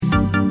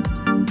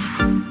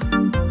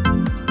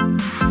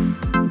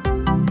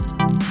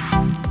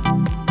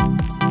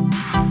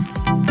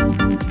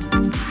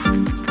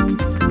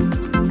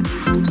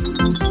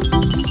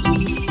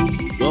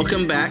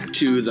back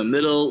to the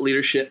Middle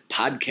Leadership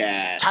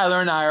Podcast. Tyler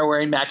and I are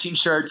wearing matching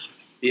shirts.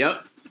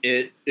 Yep,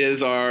 it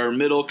is our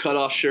middle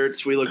cutoff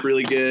shirts. We look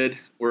really good.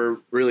 We're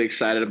really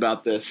excited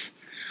about this.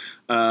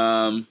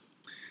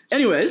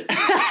 Anyways,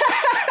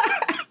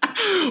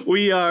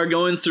 we are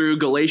going through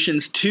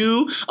Galatians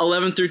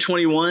 2:11 through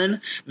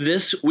 21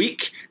 this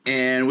week,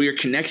 and we are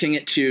connecting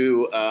it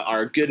to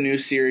our Good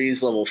News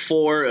series, level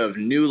 4 of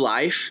New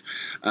Life.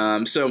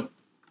 So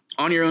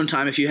on your own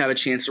time, if you have a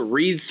chance to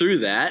read through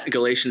that,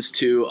 Galatians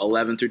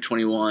 2:11 through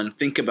 21,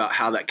 think about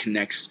how that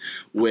connects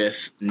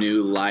with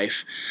New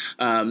Life.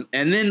 And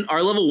then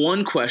our level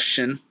 1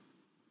 question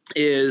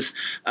is,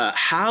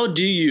 how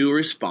do you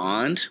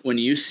respond when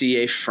you see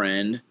a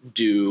friend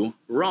do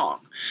wrong?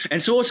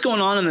 And so what's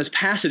going on in this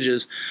passage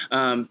is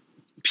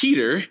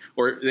Peter,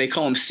 or they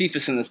call him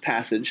Cephas in this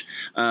passage,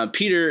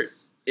 Peter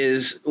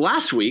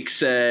last week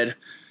said,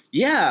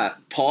 yeah,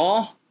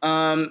 Paul,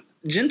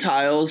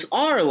 Gentiles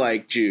are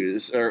like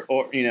Jews, or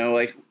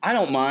like I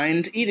don't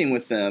mind eating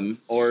with them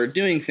or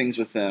doing things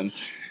with them.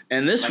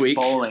 And this week,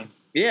 bowling.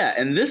 Yeah,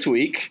 and this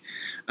week,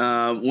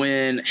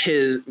 when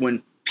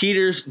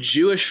Peter's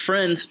Jewish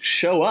friends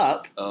show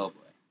up, oh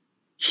boy,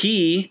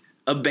 he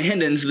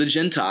abandons the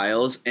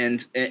Gentiles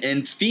and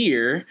in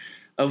fear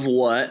of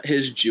what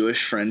his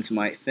Jewish friends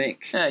might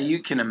think. Yeah,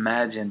 you can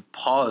imagine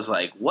Paul is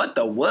like, what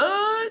the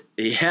what?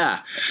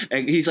 Yeah.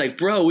 And he's like,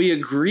 bro, we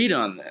agreed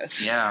on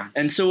this. Yeah.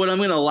 And so what I'm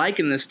going to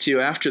liken this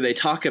to after they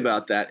talk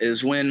about that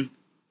is when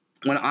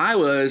I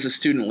was a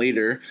student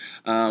leader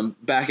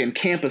back in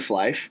campus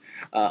life,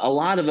 a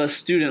lot of us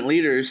student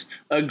leaders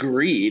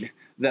agreed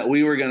that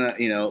we were going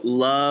to,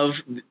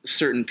 love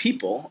certain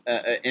people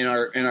in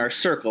our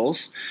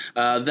circles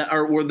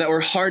that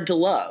were hard to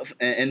love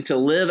and to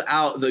live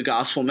out the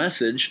gospel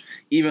message,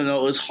 even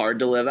though it was hard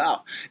to live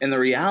out. And the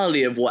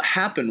reality of what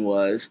happened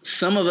was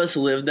some of us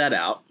lived that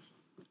out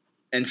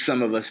and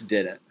some of us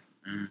didn't.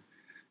 Mm.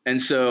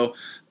 And so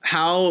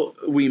how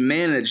we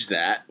managed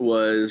that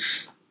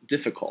was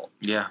difficult.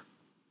 Yeah,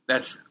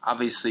 that's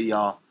obviously,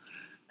 y'all,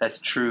 that's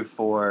true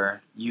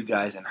for you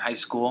guys in high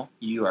school.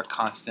 You are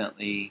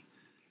constantly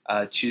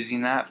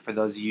choosing that. For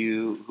those of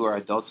you who are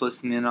adults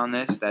listening on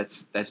this,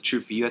 that's true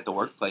for you at the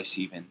workplace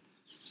even.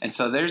 And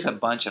so there's a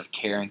bunch of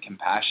care and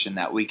compassion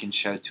that we can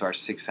show to our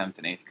 6th, 7th,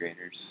 and 8th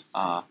graders.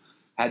 I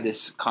had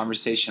this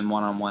conversation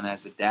one-on-one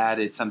as a dad.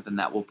 It's something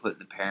that we'll put in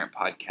the parent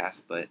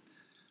podcast. But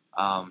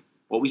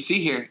what we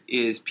see here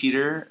is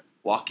Peter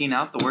walking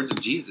out the words of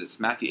Jesus.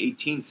 Matthew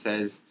 18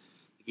 says,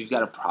 if you've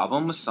got a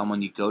problem with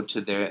someone, you go to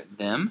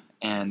them.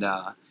 And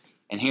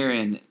here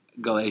in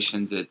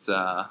Galatians, it's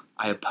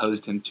I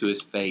opposed him to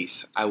his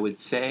face. I would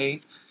say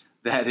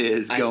that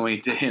is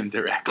going to him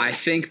directly. I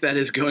think that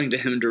is going to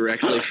him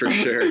directly for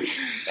sure.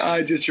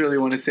 I just really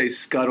want to say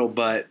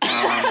scuttlebutt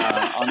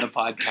on the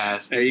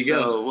podcast. There you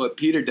go. So what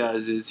Peter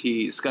does is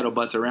he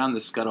scuttlebutts around the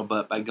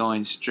scuttlebutt by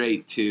going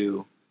straight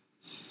to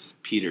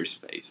Peter's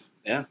face.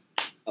 Yeah,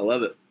 I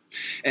love it.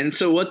 And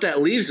so what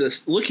that leaves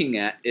us looking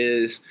at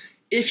is,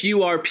 if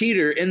you are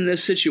Peter in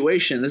this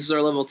situation, this is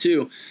our level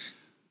 2,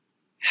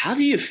 how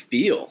do you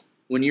feel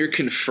when you're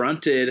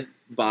confronted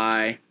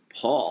by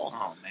Paul?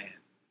 Oh man!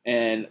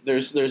 And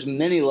there's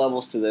many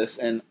levels to this,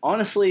 and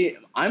honestly,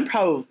 I'm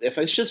probably if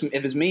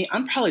it's me,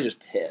 I'm probably just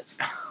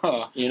pissed.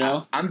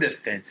 I'm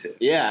defensive.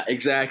 Yeah,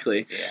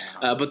 exactly.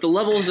 Yeah. But the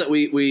levels that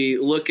we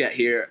look at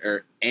here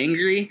are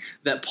angry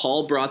that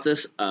Paul brought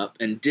this up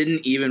and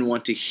didn't even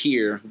want to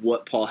hear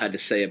what Paul had to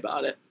say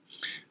about it.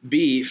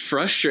 B,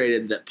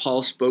 frustrated that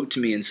Paul spoke to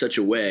me in such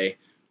a way,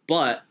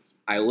 but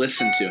I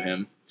listened to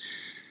him.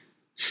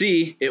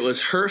 C, it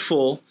was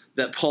hurtful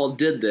that Paul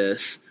did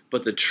this,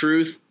 but the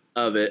truth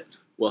of it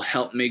will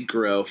help me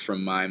grow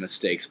from my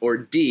mistakes. Or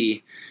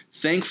D,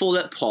 thankful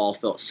that Paul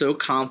felt so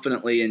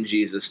confidently in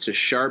Jesus to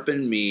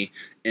sharpen me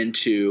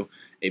into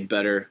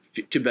better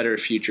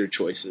future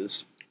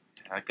choices.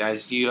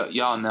 Guys,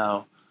 y'all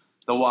know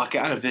the walk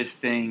out of this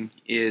thing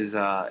is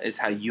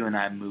how you and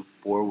I move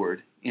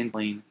forward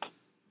in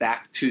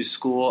back to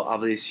school.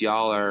 Obviously,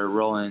 y'all are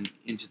rolling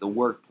into the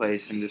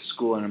workplace, into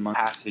school, and among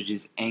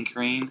passages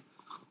anchoring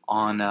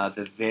on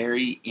the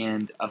very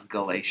end of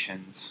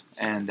Galatians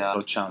and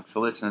little chunk. So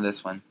listen to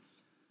this one.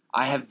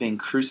 I have been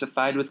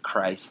crucified with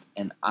Christ,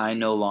 and I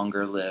no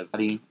longer live.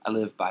 I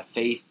live by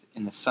faith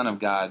in the Son of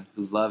God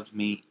who loved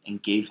me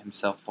and gave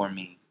himself for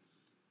me.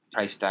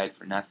 Christ died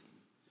for nothing.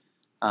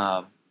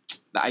 The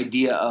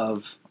idea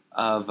of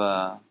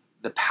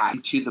the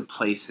path to the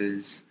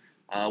places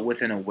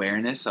with an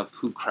awareness of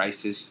who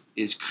Christ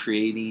is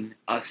creating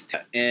us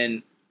to.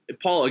 And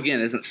Paul,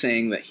 again, isn't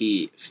saying that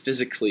he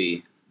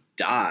physically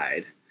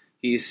died.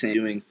 He's saying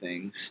doing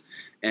things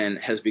and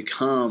has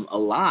become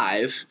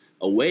alive,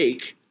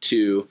 awake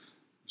to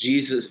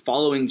Jesus,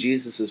 following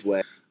Jesus's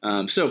way.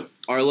 So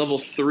our level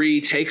 3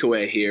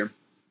 takeaway here,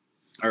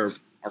 our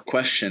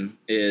question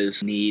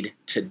is need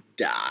to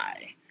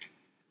die.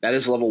 That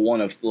is level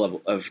 1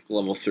 of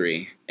level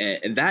 3,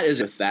 and that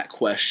is if that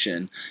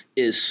question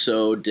is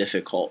so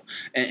difficult.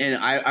 And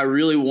I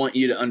really want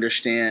you to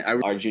understand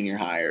our junior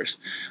hires.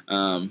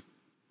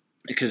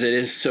 because it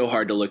is so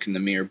hard to look in the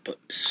mirror. But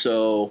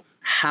so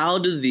how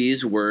do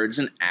these words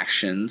and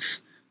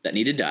actions that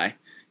need to die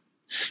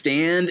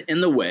stand in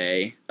the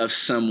way of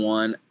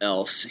someone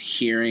else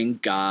hearing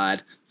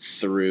God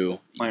through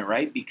you?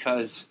 Right?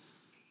 Because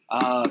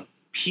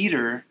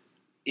Peter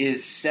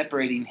is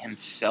separating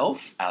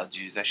himself out of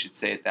Jews, I should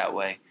say it that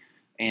way.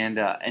 And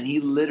he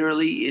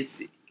literally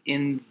is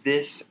in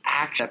this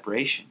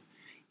separation.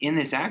 In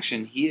this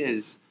action, he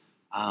is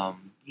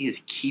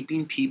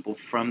keeping people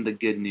from the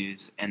good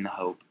news and the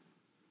hope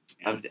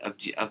of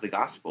the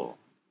gospel.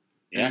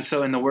 Yeah. And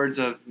so in the words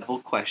of the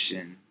whole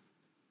question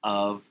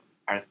of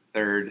our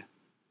third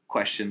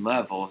question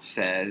level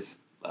says,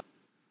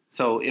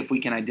 so if we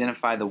can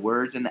identify the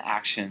words and the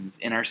actions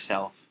in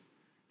ourself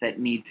that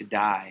need to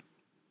die.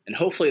 And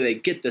hopefully they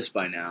get this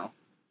by now.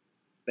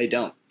 They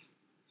don't.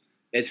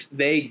 It's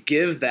they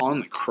give that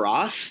on the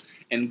cross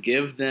and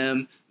give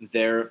them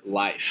their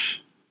life.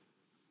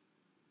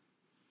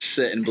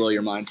 Sit and blow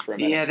your mind for a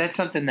minute. Yeah, that's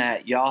something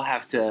that y'all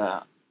have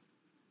to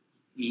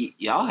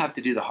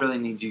do. I really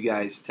need you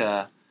guys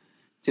to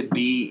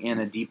be in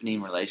a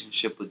deepening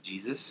relationship with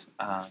Jesus,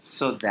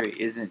 so that it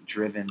isn't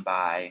driven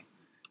by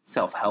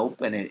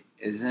self-help and it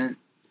isn't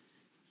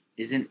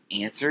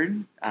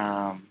answered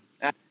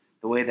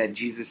the way that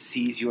Jesus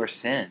sees your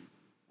sin,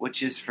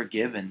 which is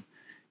forgiven.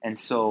 And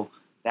so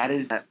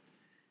that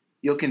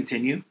you'll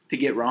continue to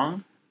get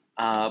wrong,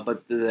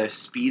 but the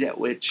speed at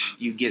which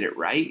you get it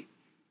right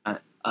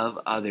of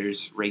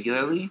others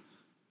regularly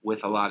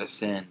with a lot of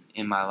sin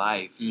in my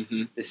life,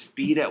 the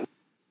speed at which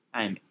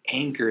I am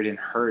anchored and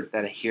hurt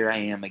that here I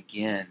am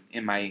again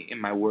in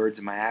my words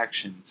and my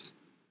actions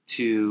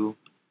to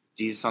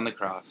Jesus on the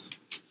cross,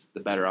 the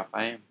better off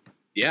I am.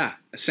 Yeah,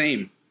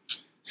 same.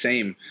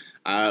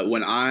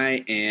 When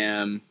I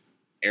am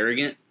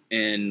arrogant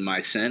in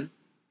my sin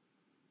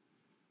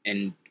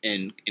and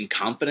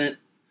confident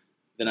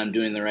that I'm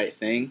doing the right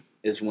thing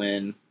is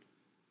when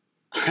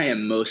I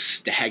am most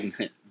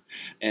stagnant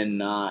and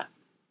not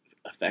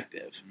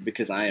effective,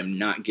 because I am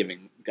not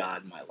giving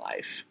God my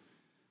life.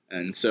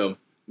 And so,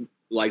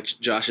 like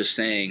Josh is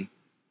saying,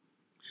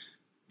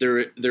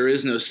 there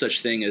is no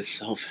such thing as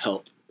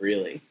self-help,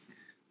 really.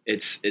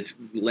 It's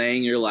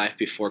laying your life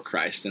before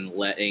Christ and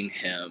letting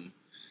Him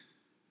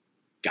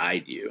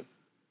guide you.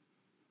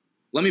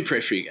 Let me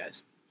pray for you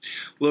guys.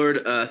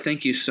 Lord,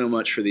 thank you so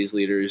much for these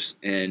leaders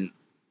and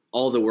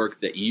all the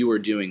work that you are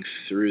doing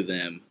through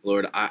them.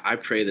 Lord, I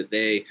pray that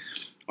they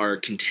are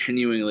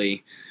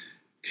continually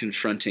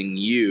confronting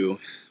you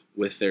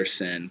with their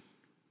sin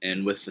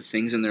and with the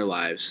things in their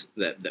lives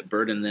that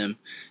burden them,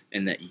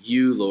 and that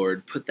you,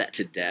 Lord, put that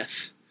to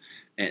death,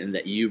 and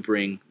that you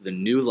bring the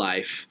new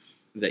life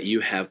that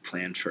you have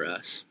planned for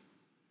us.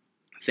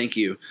 Thank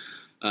you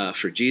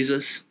for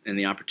Jesus and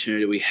the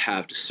opportunity we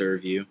have to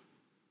serve you.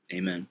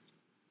 Amen.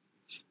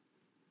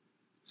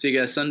 See you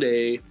guys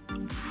Sunday.